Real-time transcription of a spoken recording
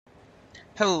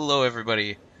Hello,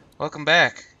 everybody. Welcome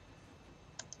back.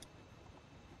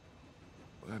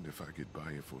 Mind if I get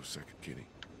by you for a second, Kenny?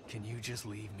 Can you just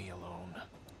leave me alone?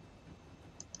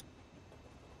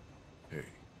 Hey,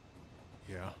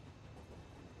 Yeah?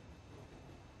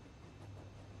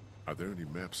 are there any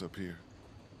maps up here?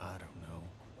 I don't know.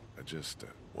 I just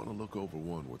want to look over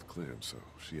one with Clem so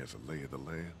she has a lay of the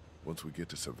land once we get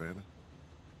to Savannah.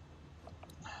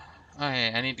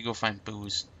 I need to go find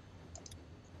booze.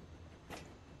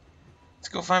 Let's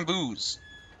go find booze.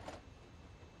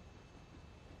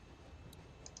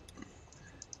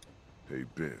 Hey,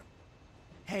 Ben.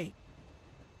 Hey,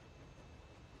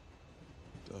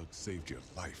 Doug saved your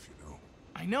life, you know.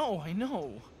 I know.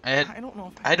 I don't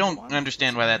know if I don't want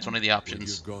understand this, why that's man. one of the Well,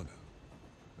 options. you're gonna.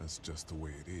 That's just the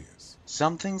way it is.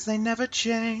 Some things they never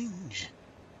change.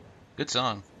 Good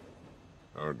song.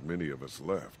 Aren't many of us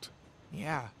left.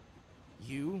 Yeah.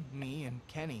 You, me, and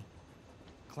Kenny.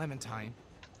 Clementine.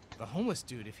 The homeless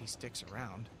dude if he sticks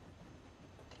around.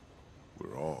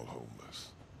 We're all homeless.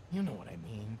 You know what I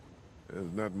mean.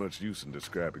 There's not much use in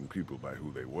describing people by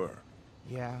who they were.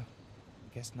 Yeah.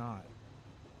 I guess not.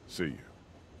 See you.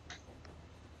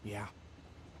 Yeah.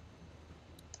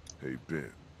 Hey,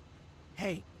 Ben.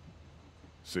 Hey.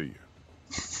 See you.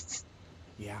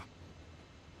 Yeah.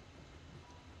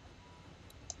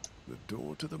 The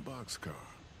door to the boxcar.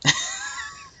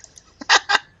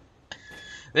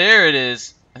 There it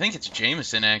is. I think it's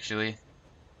Jameson, actually.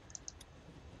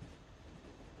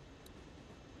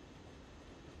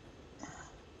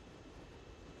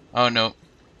 Oh, no.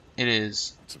 It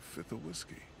is It's a fifth of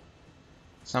whiskey.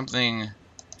 something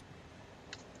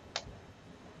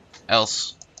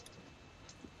else.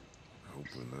 I hope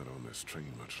we're not on this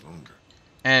train much longer.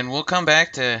 And we'll come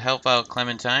back to help out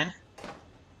Clementine.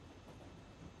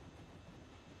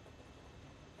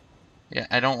 Yeah,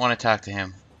 I don't want to talk to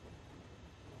him.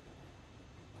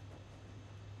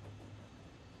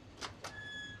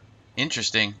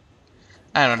 Interesting.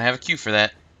 I don't have a cue for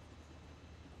that.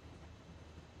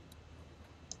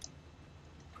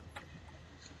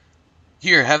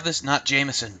 Here, have this, not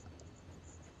Jameson.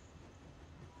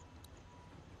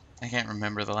 I can't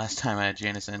remember the last time I had I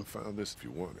Jameson. found this if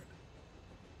you want it.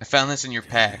 I found this in your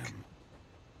pack. Damn.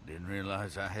 Didn't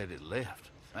realize I had it left.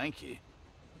 Thank you.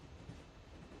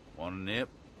 Want a nip?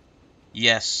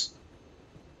 Yes.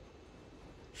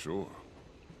 Sure.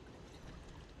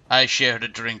 I shared a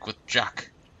drink with Jack.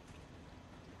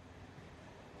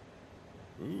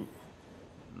 Ooh,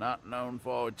 Not known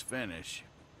for its finish.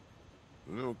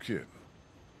 no kidding.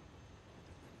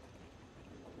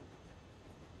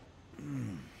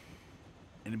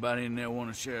 Anybody in there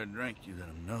want to share a drink, you let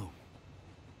them know.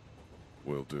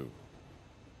 Will do.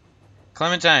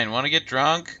 Clementine, want to get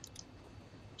drunk?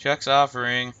 Chuck's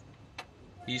offering.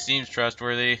 He seems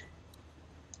trustworthy.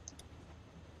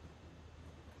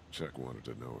 Chuck wanted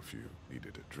to know if you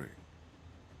needed a drink.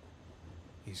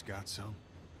 He's got some.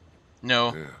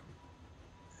 No, Yeah.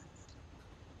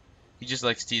 he just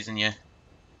likes teasing you.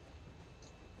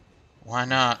 Why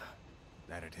not?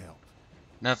 That'd help.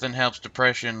 Nothing helps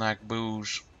depression like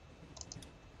booze.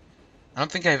 I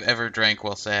don't think I've ever drank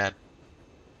while sad.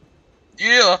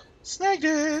 Yeah, snagged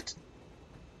it.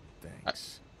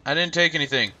 Thanks. I didn't take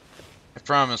anything. I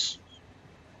promise.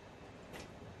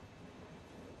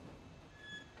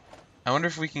 I wonder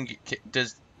if we can get.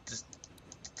 Does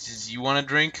you want a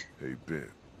drink? Hey, Ben.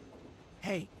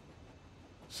 Hey.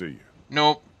 See you.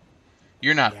 Nope.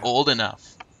 You're not Yeah. old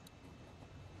enough.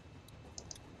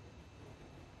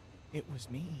 It was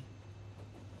me.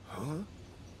 Huh?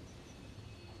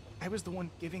 I was the one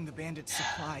giving the bandits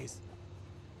supplies.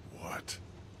 What?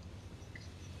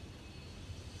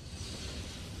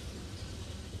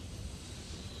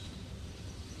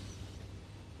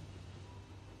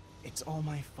 It's all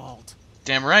my fault.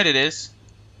 Damn right it is.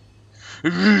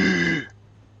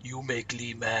 You make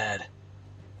Lee mad.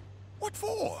 What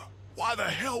for? Why the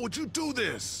hell would you do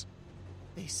this?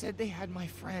 They said they had my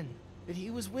friend, that he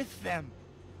was with them.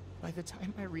 By the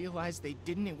time I realized they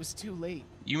didn't, it was too late.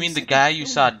 You They mean the said guy they'd you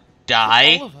kill saw me. For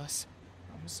die? all of us.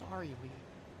 I'm sorry, Lee.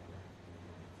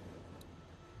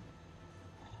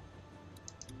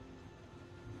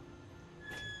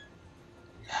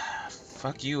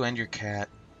 Fuck you and your cat.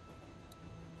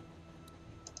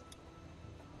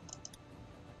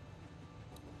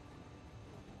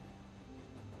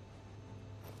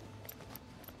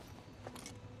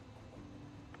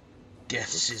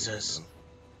 Death Looks good scissors. enough.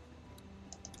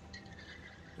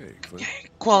 Hey, Clint.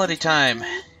 Quality time.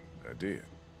 I did.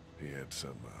 He had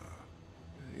some,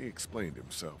 he explained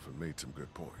himself and made some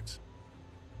good points.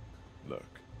 Look,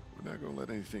 we're not gonna let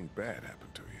anything bad happen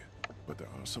to you, but there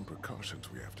are some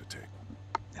precautions we have to take.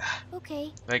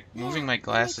 Okay. Like, Yeah, moving my that makes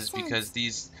glasses because sense.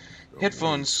 these Don't worry,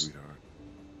 headphones sweetheart.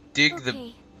 dig the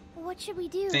Okay. What should we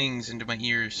do? things into my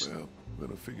ears. Well, I'm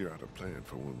gonna figure out a plan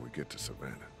for when we get to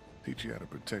Savannah. Teach you how to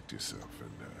protect yourself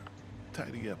and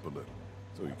tidy up a little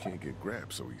so you can't get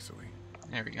grabbed so easily.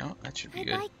 There we go. That should be I'd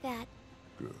good. like that.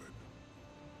 Good.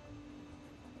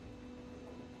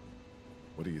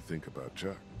 What do you think about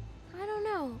Chuck? I don't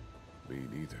know. Me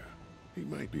neither. He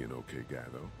might be an okay guy,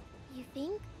 though. You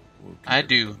think? We'll keep I an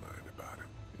do. open mind about him.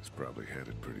 He's probably had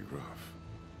it pretty rough.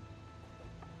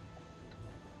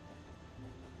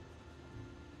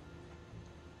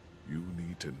 You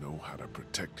need to know how to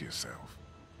protect yourself.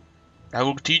 I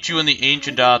will teach you in the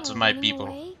ancient Hiding arts or of my running people.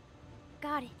 away?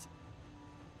 Got it.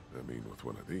 I mean, with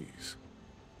one of these.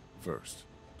 First,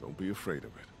 don't be afraid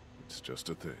of it. It's just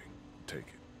a thing. Take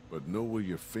it. But know where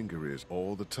your finger is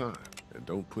all the time. And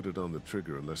don't put it on the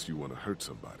trigger unless you want to hurt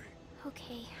somebody.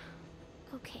 Okay.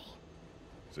 Okay.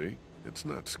 See? It's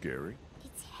not scary.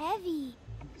 It's heavy.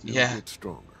 You'll Yeah. get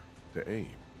stronger. To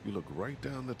aim, you look right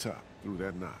down the top, through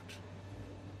that notch.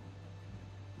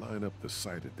 Line up the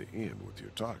sight at the end with your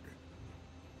target.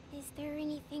 Is there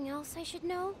anything else I should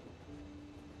know?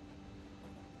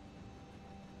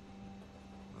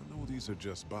 I know these are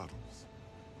just bottles,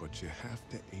 but you have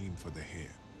to aim for the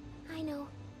head. I know.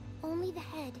 Only the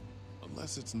head.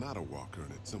 Unless it's not a walker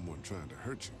and it's someone trying to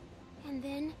hurt you. And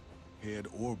then? Head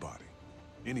or body.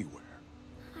 Anywhere.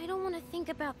 I don't want to think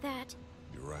about that.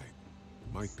 You're right.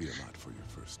 It might be a lot for your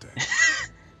first day.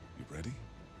 You ready?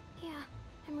 Yeah,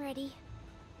 I'm ready.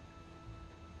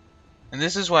 And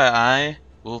this is why I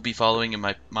will be following in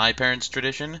my parents'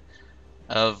 tradition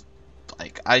of,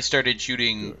 like, I started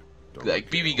shooting Good. Don't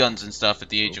like get BB all- guns and stuff at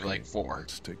the age of Okay, like 4.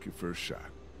 Let's take your first shot.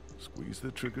 Squeeze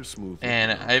the trigger smoothly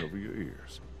And and I- cover your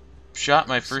ears. Shot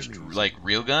my Nice first and easy. like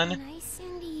real gun Nice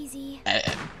and easy.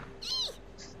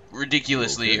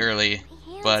 ridiculously Okay. early, My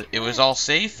hands but it was hurt. all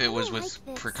safe. I It was don't with like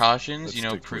this. precautions, Let's you know,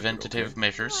 stick with it, preventative okay?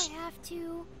 measures. Do I have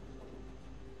to?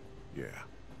 Yeah,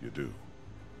 you do.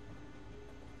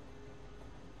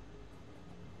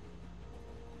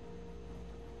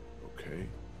 Okay,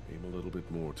 aim a little bit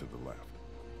more to the left.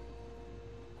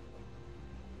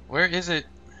 Where is it?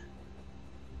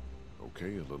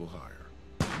 Okay, a little higher.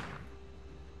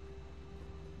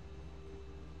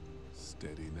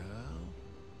 Steady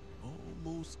now.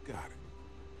 Almost got it.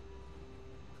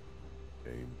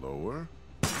 Aim lower.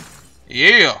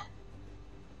 Yeah.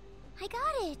 I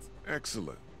got it.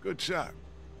 Excellent. Good shot.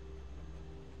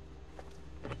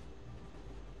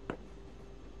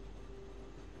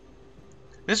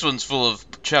 This one's full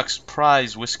of Chuck's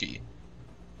prize whiskey.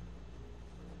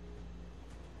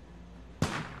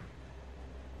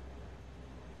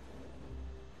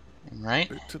 Right?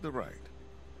 Bit to the right.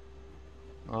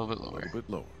 A little bit A lower. little bit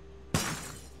lower.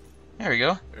 There we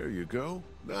go. There you go.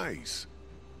 Nice.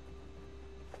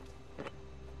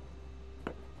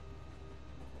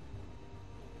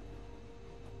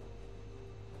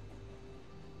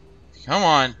 Come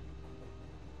on.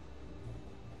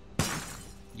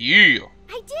 Yeah.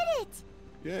 I did it.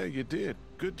 Yeah, you did.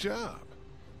 Good job.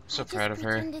 So I proud just of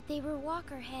her. pretended they were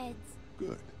walker heads.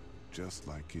 Good. Just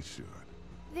like you should.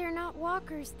 They're not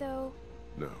walkers, though.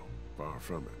 No, far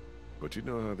from it. But you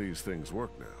know how these things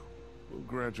work now. We'll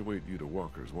graduate you to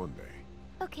walkers one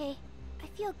day. Okay, I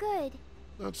feel good.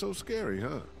 Not so scary,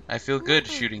 huh? I feel good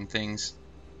shooting things.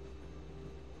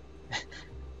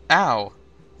 Ow.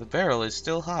 The barrel is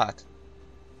still hot.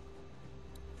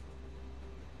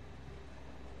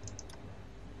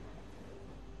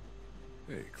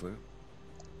 Hey, Clint.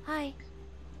 Hi.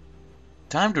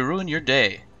 Time to ruin your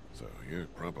day. So you're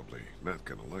probably not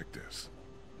gonna like this.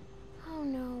 Oh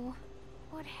no.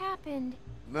 What happened?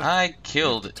 Nothing. I We have to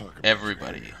killed talk about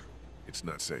everybody. your area. It's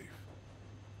not safe.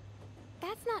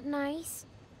 That's not nice.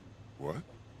 What?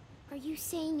 Are you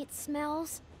saying it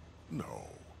smells? No.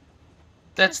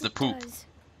 That's 'Cause the it poop. does.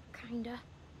 Kinda.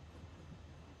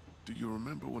 Do you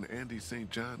remember when Andy St.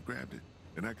 John grabbed it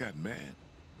and I got mad?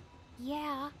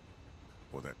 Yeah.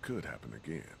 Well, that could happen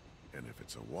again. And if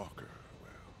it's a walker,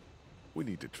 well, we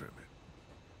need to trim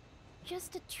it.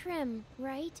 Just a trim,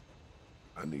 right?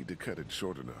 I need to cut it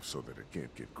short enough so that it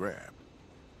can't get grabbed.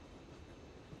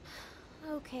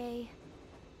 Okay.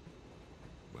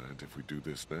 Mind if we do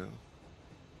this now?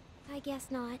 I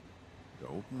guess not.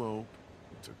 Don't mope.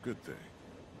 It's a good thing.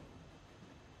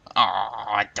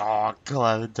 Aw, dog,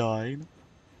 Clementine.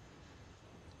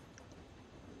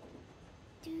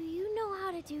 Do you know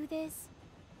how to do this?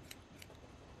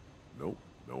 Nope,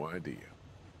 no idea.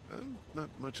 I'm not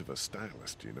much of a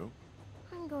stylist, you know?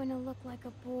 I'm going to look like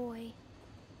a boy.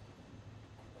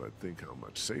 But think how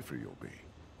much safer you'll be.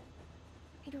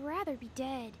 I'd rather be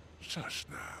dead. Shush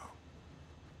now.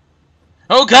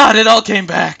 Oh god, it all came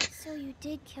back! So you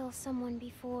did kill someone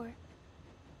before.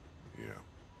 Yeah.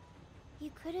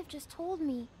 You could have just told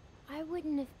me. I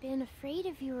wouldn't have been afraid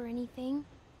of you or anything.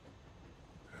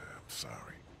 I'm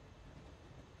sorry.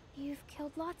 You've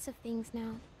killed lots of things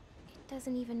now. It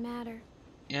doesn't even matter.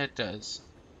 Yeah, it does.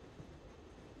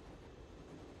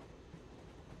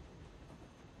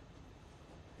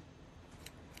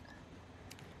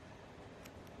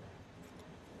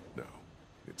 No,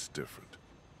 it's different.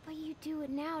 But you do it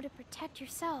now to protect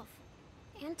yourself.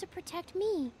 And to protect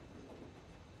me.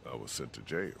 I was sent to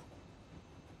jail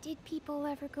Did people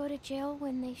ever go to jail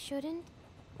when they shouldn't?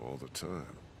 all the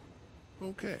time.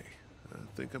 Okay, I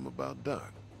think I'm about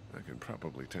done. I can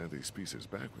probably tie these pieces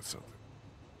back with something.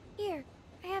 Here,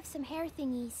 I have some hair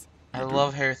thingies. I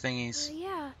love hair thingies.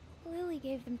 Yeah, Lily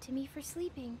gave them to me for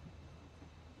sleeping.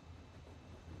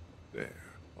 There,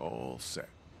 all set.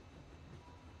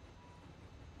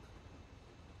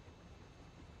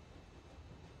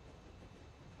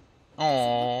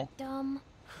 Aww. Dumb.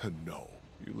 No,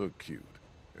 you look cute,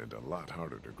 and a lot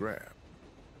harder to grab.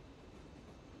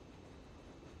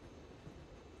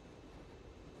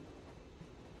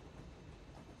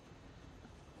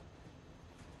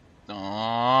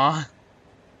 Aww.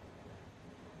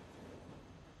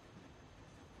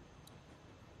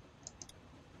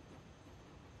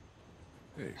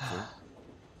 Hey, Clint,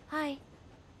 Hi.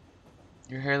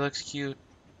 Your hair looks cute.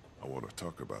 I want to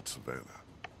talk about Savannah,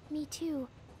 Me too.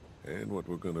 and what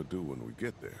we're gonna do when we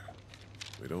get there.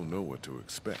 We don't know what to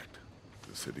expect.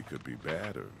 The city could be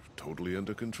bad or totally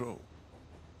under control.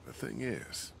 The thing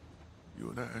is, you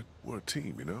and I, we're a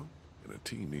team, you know? And a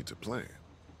team needs a plan.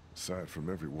 Aside from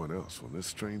everyone else, when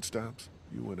this train stops,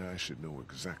 you and I should know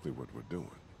exactly what we're doing.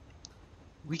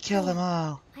 We kill them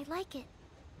all. I like it.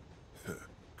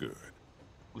 Good.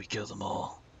 We kill them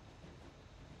all.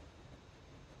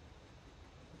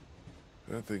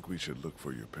 I think we should look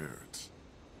for your parents.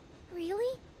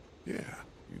 Really? Yeah,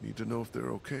 you need to know if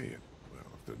they're okay, and, well,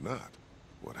 if they're not,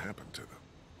 what happened to them.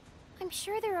 I'm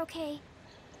sure they're okay.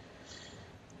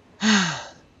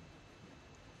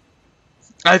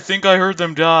 I think I heard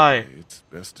them die. Hey, it's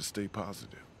best to stay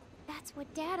positive. That's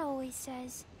what Dad always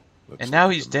says. Let's And look now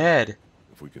at he's the map. dead.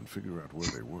 If we can figure out where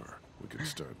they were, we can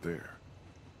start there.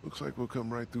 Looks like we'll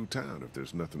come right through town if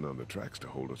there's nothing on the tracks to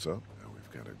hold us up. Now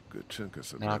we've got a good chunk of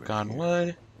Savannah Knock on here.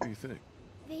 wood. What do you think?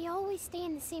 They always stay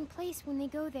in the same place when they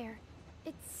go there.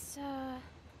 It's,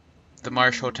 The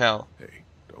Marsh Hotel. Hey,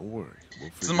 don't worry. We'll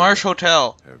It's the figure Marsh it out.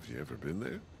 Hotel. Have you ever been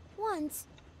there? once.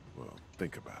 Well,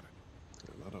 think about it.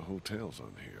 There are a lot of hotels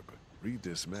on here, but read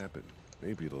this map and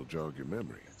maybe it'll jog your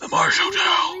memory. The Marsh They have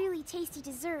Hotel. really tasty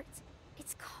desserts.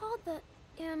 It's called the,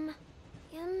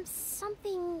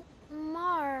 something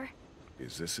Mar.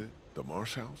 Is this it? The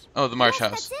Marsh House? Oh, the Marsh Yes,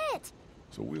 House. that's it!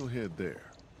 So we'll head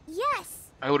there. Yes!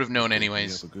 I would have known Think we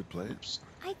anyways. have a good plan? Oops.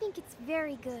 I think it's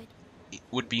very good. It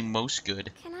would be most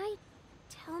good. Can I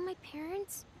tell my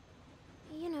parents?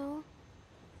 You know.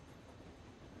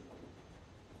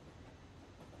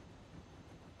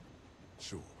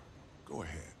 Sure. Go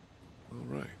ahead. All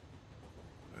right.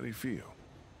 How do you feel?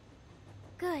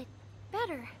 Good.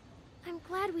 Better. I'm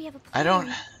glad we have a plan. I don't...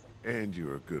 And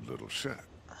you're a good little shot.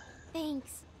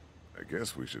 Thanks. I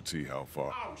guess we should see how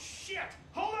far. Oh, shit!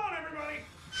 Hold on, everybody!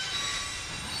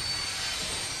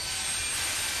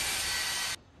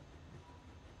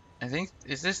 I think...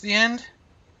 Is this the end?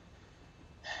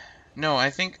 No, I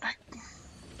think...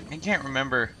 I can't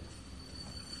remember.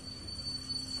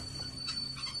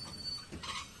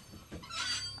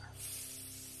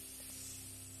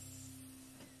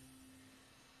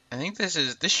 I think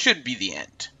this should be the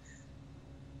end.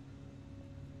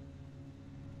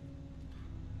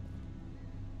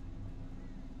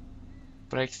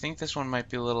 But I think this one might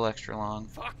be a little extra long.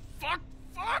 Fuck!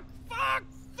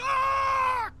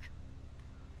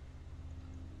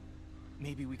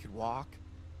 Maybe we could walk?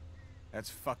 That's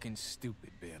fucking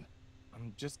stupid, Ben.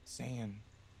 I'm just saying.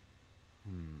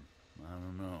 I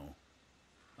don't know.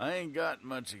 I ain't got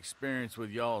much experience with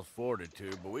y'all's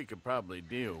fortitude, but we could probably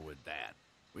deal with that.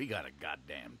 We got a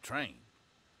goddamn train.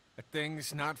 That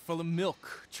thing's not full of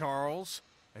milk, Charles.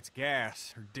 That's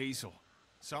gas or diesel.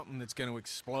 Something that's gonna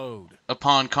explode.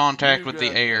 Upon contact You with the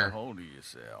gotta get air. a hold of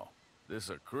yourself. This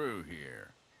a crew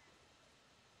here.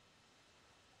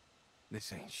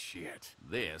 This ain't shit.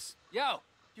 This Yo,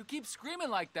 you keep screaming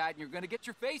like that and you're gonna get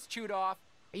your face chewed off.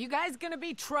 Are you guys gonna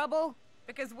be trouble?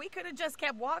 Because we could have just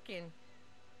kept walking.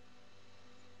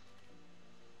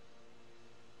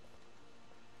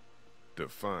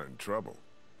 Define trouble.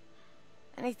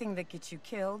 Anything that gets you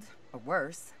killed, or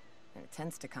worse. And it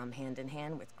tends to come hand in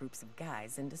hand with groups of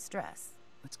guys in distress.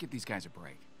 Let's give these guys a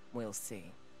break. We'll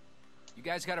see. You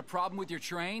guys got a problem with your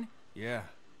train? Yeah,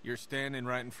 you're standing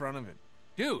right in front of it.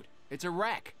 Dude, it's a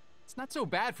wreck. It's not so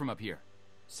bad from up here.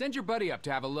 Send your buddy up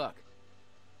to have a look.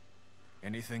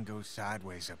 Anything goes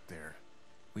sideways up there,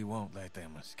 we won't let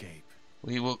them escape.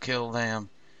 We will kill them.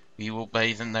 We will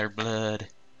bathe in their blood.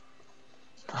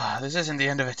 Ah, this isn't the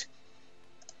end of it.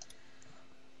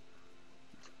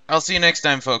 I'll see you next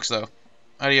time, folks, though.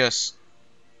 Adios.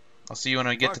 I'll see you when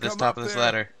I get to this top of this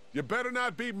ladder. You better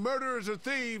not be murderers or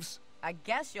thieves. I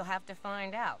guess you'll have to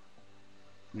find out.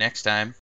 Next time.